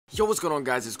Yo, what's going on,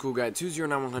 guys? It's Cool Guy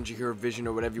 209100 here, Vision,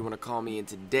 or whatever you want to call me. And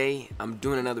today I'm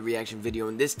doing another reaction video,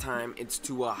 and this time it's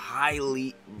to a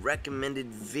highly recommended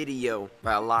video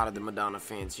by a lot of the Madonna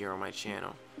fans here on my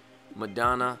channel.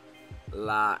 Madonna,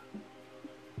 La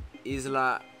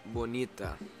Isla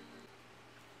Bonita.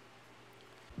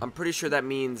 I'm pretty sure that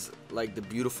means like the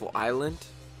beautiful island.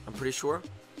 I'm pretty sure.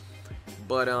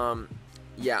 But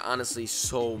yeah, honestly,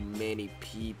 so many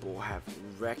people have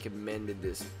recommended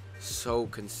this so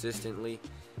consistently.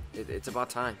 It's about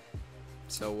time.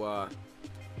 So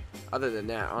other than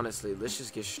that, honestly, let's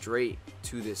just get straight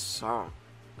to this song.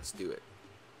 Let's do it.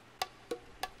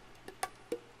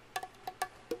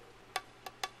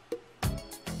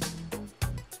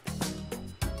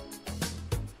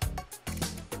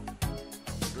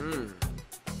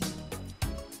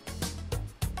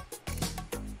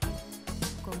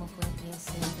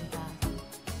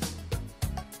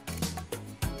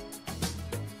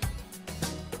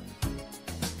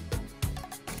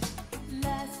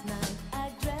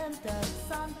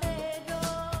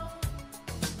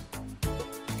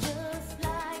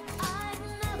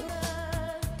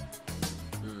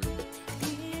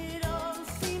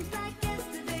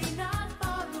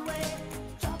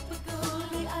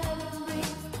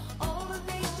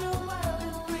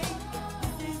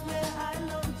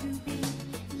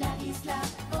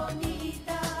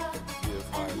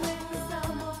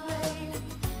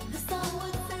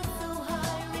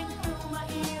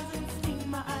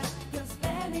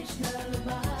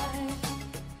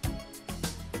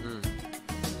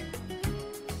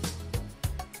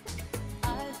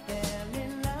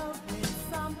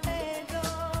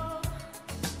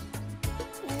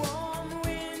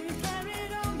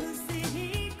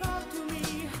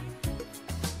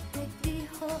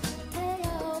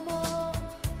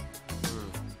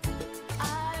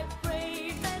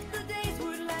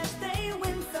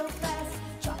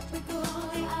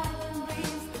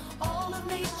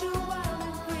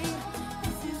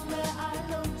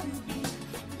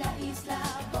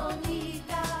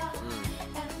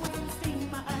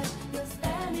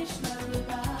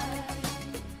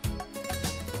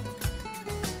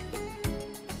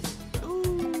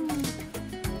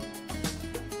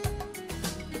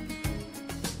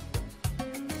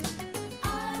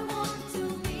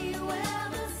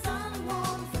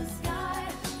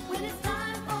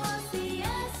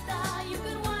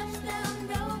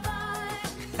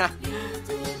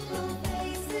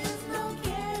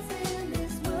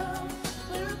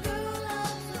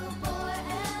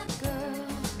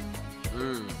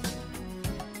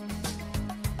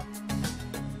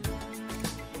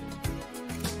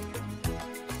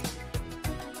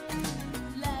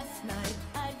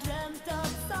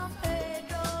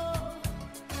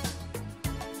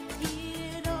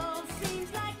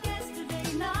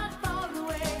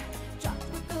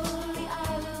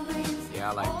 Yeah,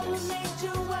 I like this.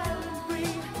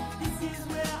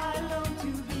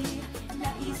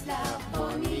 Isla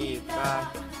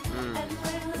Bonita.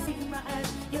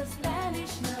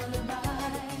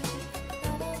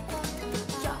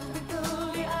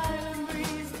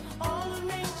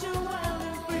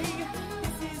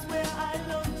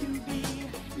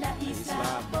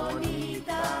 Isla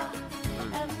Bonita.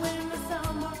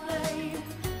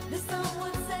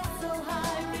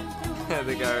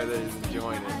 The guy right there is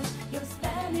enjoying it.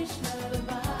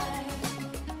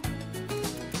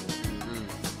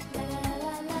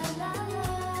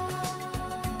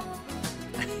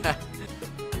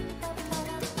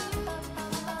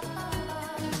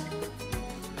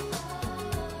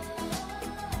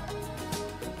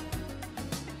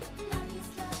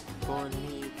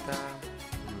 Bonita.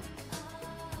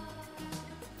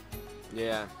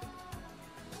 Yeah.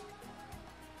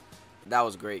 That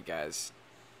was great, guys.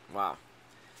 Wow.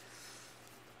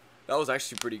 That was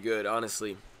actually pretty good,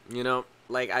 honestly. You know,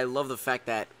 like, I love the fact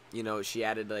that, you know, she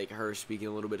added, like, her speaking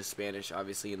a little bit of Spanish,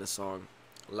 obviously, in the song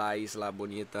La Isla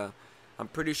Bonita. I'm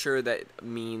pretty sure that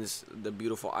means the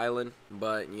beautiful island,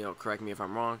 but, you know, correct me if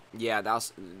I'm wrong. Yeah,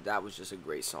 that was just a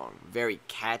great song. Very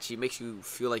catchy. Makes you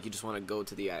feel like you just want to go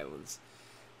to the islands.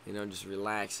 You know, just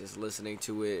relax, just listening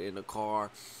to it in the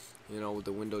car, you know, with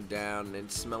the window down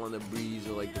and smelling the breeze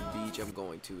or, like, the beach. I'm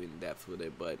going too in depth with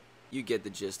it, but you get the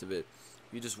gist of it.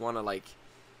 You just want to, like,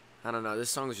 I don't know, this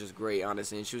song is just great,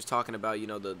 honestly. And she was talking about, you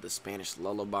know, the Spanish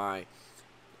lullaby.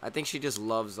 I think she just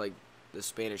loves, like, the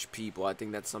Spanish people. I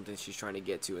think that's something she's trying to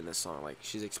get to in this song. Like,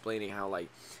 she's explaining how, like,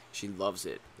 she loves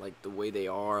it, like, the way they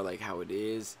are, like, how it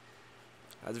is.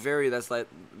 That's like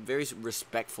very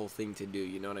respectful thing to do,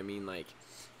 you know what I mean? Like,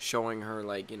 showing her,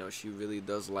 like, you know, she really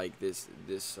does like this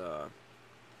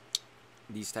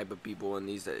these type of people, and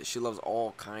she loves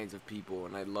all kinds of people,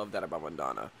 and I love that about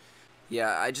Madonna.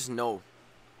 Yeah, I just know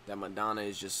that Madonna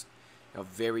is just a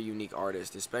very unique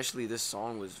artist. Especially this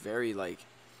song was very like,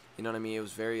 you know what I mean? It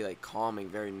was very like calming,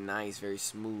 very nice, very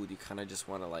smooth. You kind of just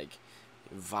want to like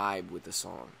vibe with the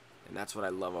song, and that's what I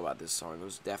love about this song. It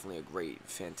was definitely a great,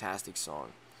 fantastic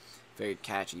song, very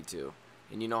catchy too.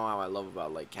 And you know how I love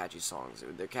about like catchy songs.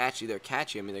 They're catchy. They're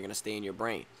catchy. I mean, they're gonna stay in your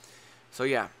brain. So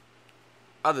yeah.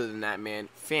 Other than that, man,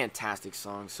 fantastic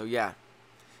song. So yeah.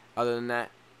 Other than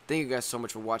that, thank you guys so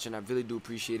much for watching. I really do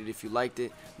appreciate it. If you liked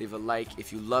it, leave a like.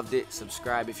 If you loved it,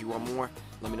 subscribe. If you want more,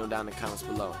 let me know down in the comments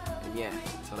below. And yeah,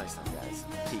 until next time, guys.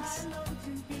 Peace.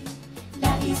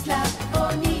 La Isla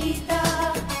Bonita.